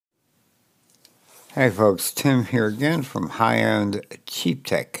Hey folks, Tim here again from High-End Cheap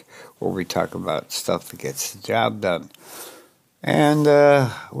Tech, where we talk about stuff that gets the job done. And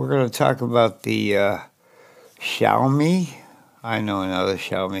we're going to talk about the Xiaomi. I know another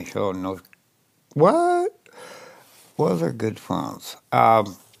Xiaomi phone. No, what? Well, they're good phones.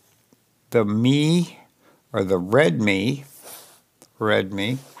 The Mi, or the Redmi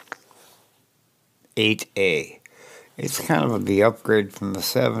 8A. It's kind of the upgrade from the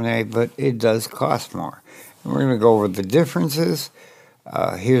 7A, but it does cost more. And we're going to go over the differences.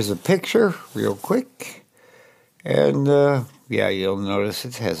 Here's a picture real quick. And yeah, you'll notice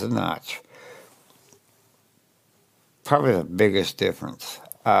it has a notch. Probably the biggest difference,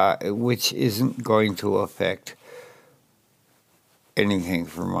 which isn't going to affect anything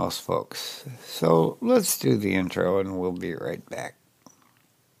for most folks. So let's do the intro and we'll be right back.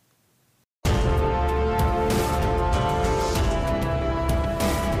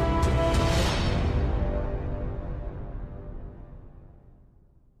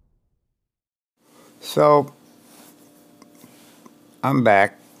 So, I'm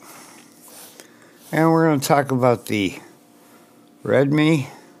back, and we're going to talk about the Redmi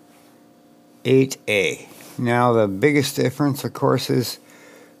 8A. Now, the biggest difference, of course, is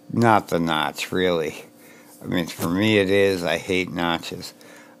not the notch, really. I mean, for me it is. I hate notches.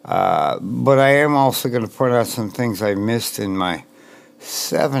 But I am also going to point out some things I missed in my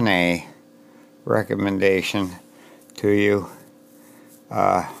 7A recommendation to you.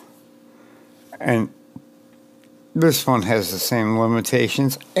 And this one has the same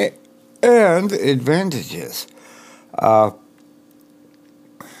limitations and advantages.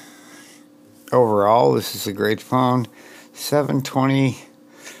 Overall, this is a great phone. 720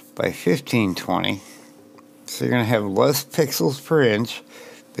 by 1520. So you're going to have less pixels per inch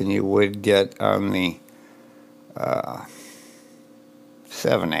than you would get on the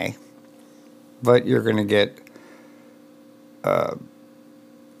 7A. But you're going to get a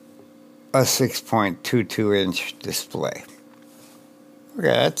 6.22-inch display.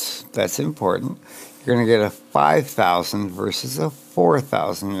 Okay, that's important. You're going to get a 5,000 versus a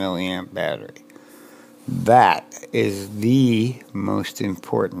 4,000 milliamp battery. That is the most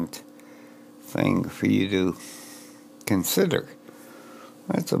important thing for you to consider.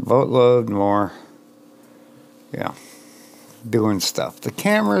 That's a boatload more, yeah, doing stuff. The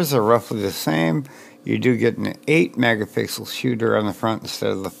cameras are roughly the same. You do get an 8-megapixel shooter on the front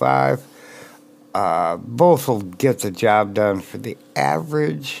instead of the 5. Both will get the job done for the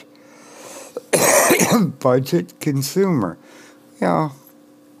average budget consumer. You know,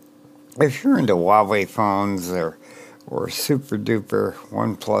 if you're into Huawei phones or super duper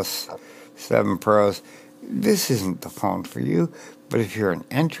OnePlus 7 Pros, this isn't the phone for you. But if you're an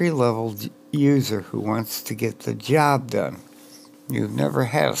entry-level user who wants to get the job done, you've never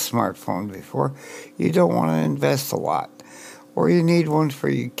had a smartphone before, you don't want to invest a lot, or you need one for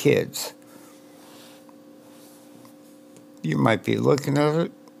your kids, you might be looking at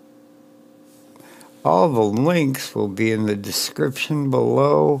it. All the links will be in the description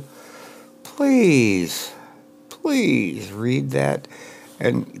below. Please read that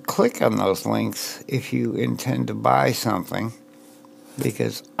and click on those links if you intend to buy something,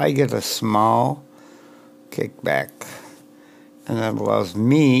 because I get a small kickback, and that allows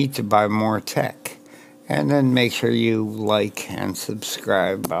me to buy more tech. And then make sure you like and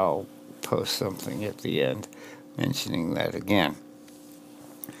subscribe. I'll post something at the end mentioning that again.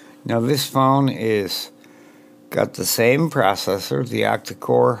 Now this phone is got the same processor, the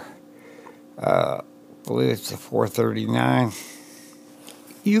octa-core. I believe it's a 439.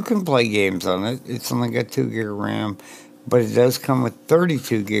 You can play games on it. It's only got 2 gig of RAM, but it does come with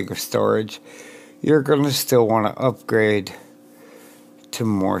 32 gig of storage. You're going to still want to upgrade to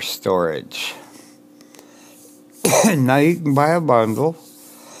more storage. Now you can buy a bundle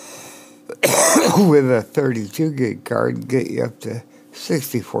with a 32 gig card, get you up to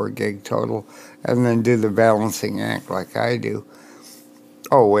 64 gig total, and then do the balancing act like I do.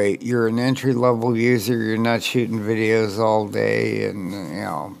 Oh wait, you're an entry-level user, you're not shooting videos all day, and you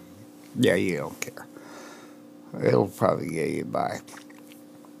know, yeah, you don't care. It'll probably get you by.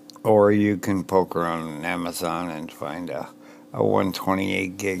 Or you can poke around on Amazon and find a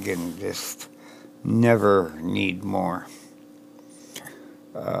 128 gig and just never need more.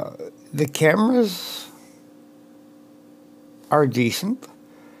 The cameras are decent.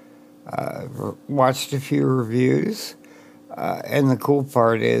 I've watched a few reviews, and the cool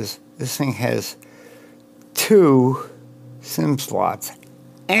part is this thing has 2 SIM slots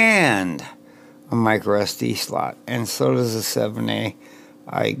and a micro SD slot, and so does the 7A.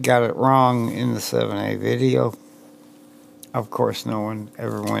 I got it wrong in the 7A video. Of course, no one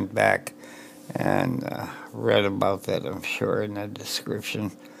ever went back and read about that, I'm sure, in the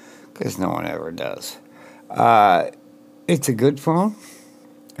description, because no one ever does. It's a good phone.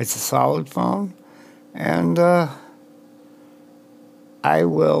 It's a solid phone, and I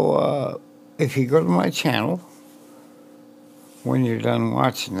will, if you go to my channel, when you're done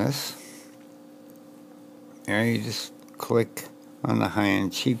watching this, you just click on the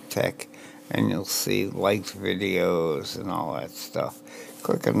high-end cheap tech, and you'll see liked videos and all that stuff.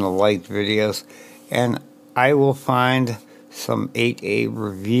 Click on the liked videos, and I will find some 8A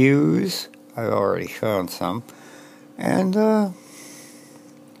reviews. I've already found some, and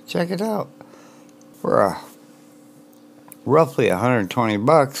check it out. For roughly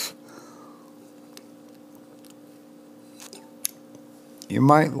 $120, you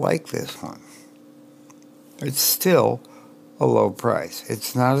might like this one. It's still a low price.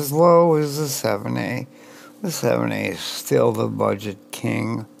 It's not as low as the 7A. The 7A is still the budget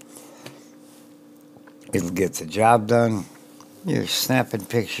king. It'll get the job done. You're snapping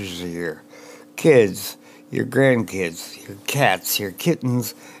pictures of your kids, your grandkids, your cats, your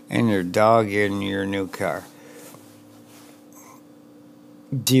kittens, and your dog in your new car.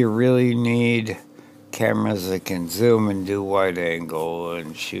 Do you really need cameras that can zoom and do wide angle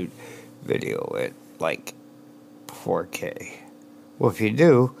and shoot video at like 4K? Well, if you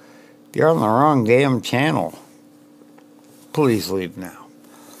do, you're on the wrong damn channel. Please leave now.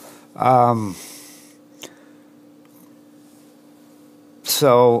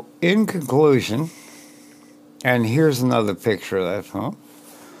 So, in conclusion, and here's another picture of that phone.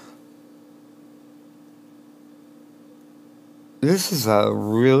 This is a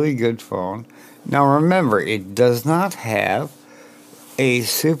really good phone. Now remember, it does not have a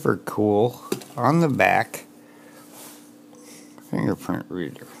super cool, on the back, fingerprint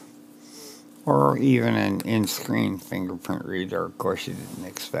reader. Or even an in-screen fingerprint reader. Of course, you didn't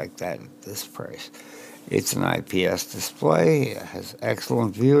expect that at this price. It's an IPS display. It has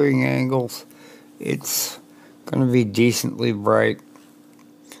excellent viewing angles. It's going to be decently bright.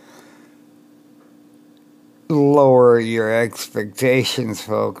 Lower your expectations,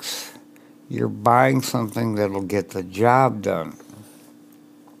 folks. You're buying something that'll get the job done.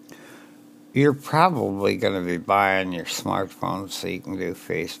 You're probably going to be buying your smartphone so you can do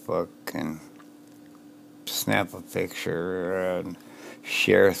Facebook and snap a picture and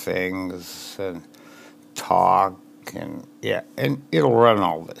share things and talk, and yeah, and it'll run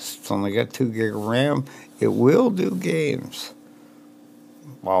all this. It's only got 2 gig of RAM. It will do games,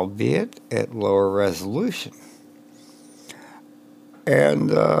 albeit at lower resolution.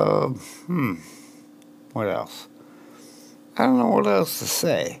 And what else? I don't know what else to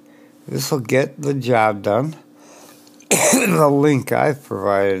say. This will get the job done. The link I've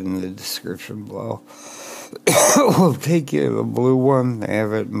provided in the description below will take you to the blue one. They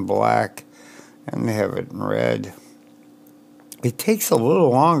have it in black, and they have it in red. It takes a little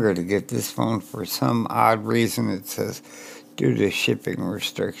longer to get this phone for some odd reason. It says due to shipping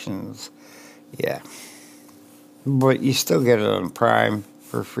restrictions. Yeah. But you still get it on Prime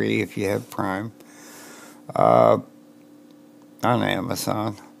for free if you have Prime. On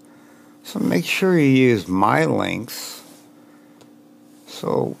Amazon. So make sure you use my links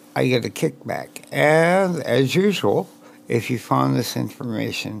so I get a kickback. And as usual, if you found this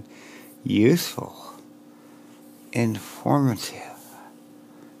information useful, informative,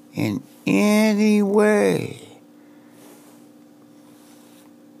 in any way,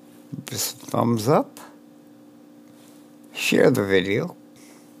 just thumbs up, share the video,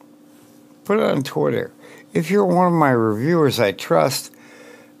 put it on Twitter. If you're one of my reviewers I trust,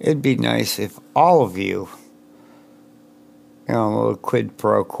 it'd be nice if all of you, a little quid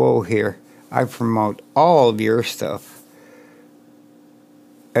pro quo here, I promote all of your stuff.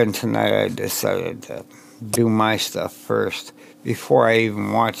 And tonight I decided to do my stuff first before I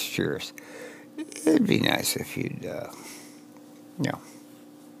even watched yours. It'd be nice if you'd,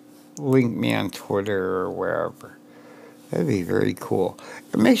 link me on Twitter or wherever. That'd be very cool.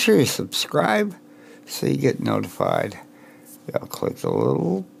 And make sure you subscribe so you get notified. Click the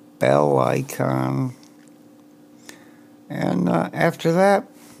little bell icon. And after that,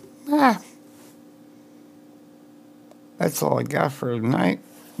 that's all I got for tonight.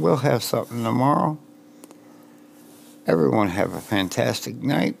 We'll have something tomorrow. Everyone have a fantastic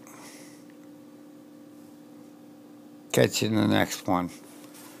night. Catch you in the next one.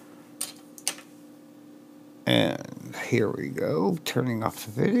 And here we go, turning off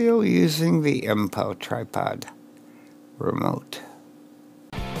the video using the MPOW tripod remote.